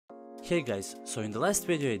Hey guys, so in the last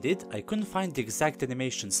video I did, I couldn't find the exact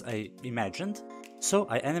animations I imagined, so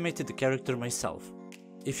I animated the character myself.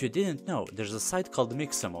 If you didn't know, there's a site called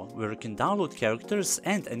Mixamo where you can download characters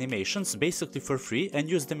and animations basically for free and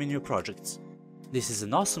use them in your projects. This is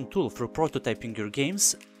an awesome tool for prototyping your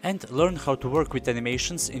games and learn how to work with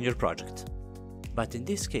animations in your project. But in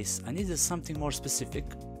this case, I needed something more specific.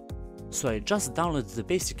 So I just downloaded the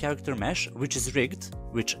basic character mesh, which is rigged,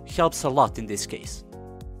 which helps a lot in this case.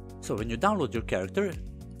 So when you download your character,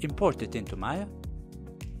 import it into Maya.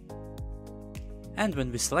 And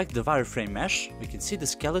when we select the wireframe mesh, we can see the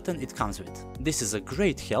skeleton it comes with. This is a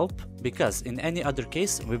great help, because in any other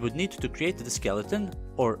case we would need to create the skeleton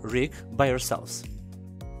or rig by ourselves.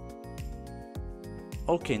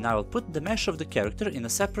 Okay, now I'll put the mesh of the character in a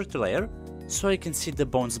separate layer, so I can see the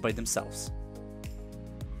bones by themselves.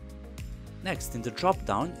 Next, in the drop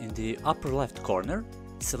down in the upper left corner,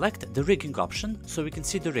 select the rigging option so we can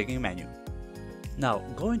see the rigging menu. Now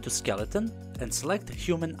go into skeleton and select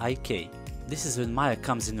human IK. This is when Maya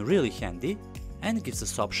comes in really handy and gives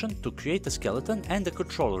us option to create a skeleton and a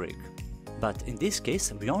control rig. But in this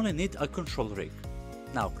case we only need a control rig.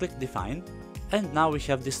 Now click define, and now we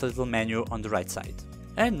have this little menu on the right side.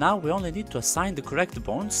 And now we only need to assign the correct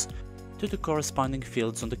bones to the corresponding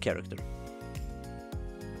fields on the character.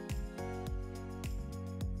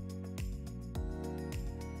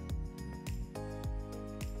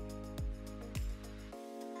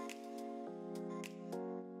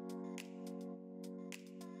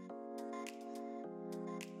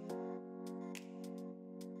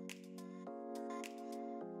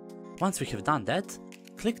 Once we have done that,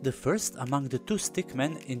 click the first among the two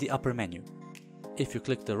stickmen in the upper menu. If you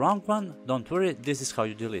click the wrong one, don't worry, this is how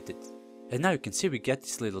you delete it. And now you can see we get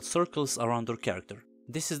these little circles around our character.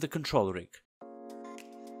 This is the control rig.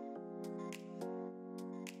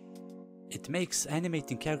 It makes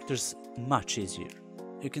animating characters much easier.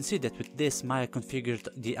 You can see that with this Maya configured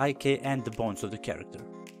the IK and the bones of the character.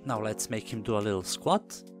 Now let's make him do a little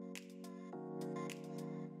squat.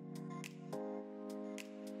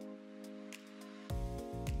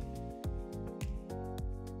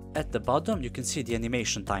 At the bottom you can see the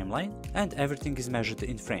animation timeline and everything is measured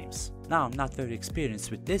in frames. Now I'm not very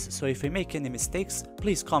experienced with this, so if I make any mistakes,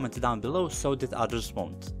 please comment down below so that others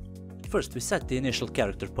won't. First we set the initial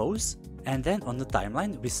character pose, and then on the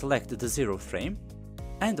timeline we select the 0 frame,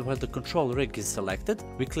 and while the control rig is selected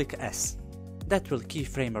we click S. That will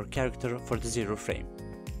keyframe our character for the 0 frame.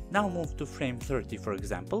 Now move to frame 30 for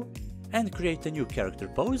example, and create a new character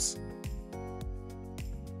pose.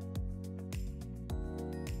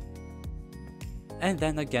 And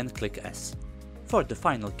then again click S. For the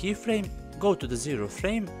final keyframe, go to the 0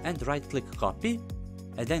 frame and right click copy,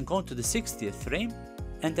 and then go to the 60th frame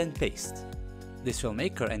and then paste. This will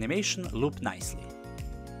make our animation loop nicely.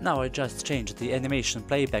 Now I just changed the animation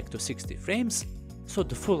playback to 60 frames, so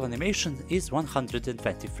the full animation is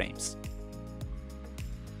 120 frames.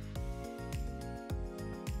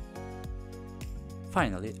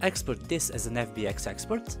 Finally, export this as an FBX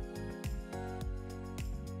export.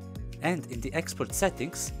 And in the export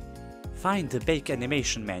settings, find the bake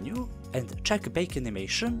animation menu and check bake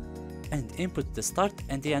animation and input the start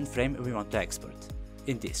and the end frame we want to export.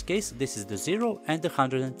 In this case, this is the 0 and the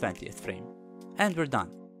 120th frame. And we're done.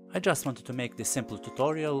 I just wanted to make this simple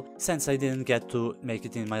tutorial since I didn't get to make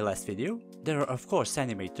it in my last video. There are of course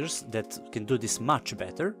animators that can do this much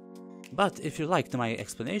better, but if you liked my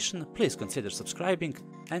explanation, please consider subscribing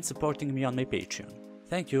and supporting me on my Patreon.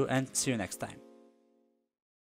 Thank you and see you next time.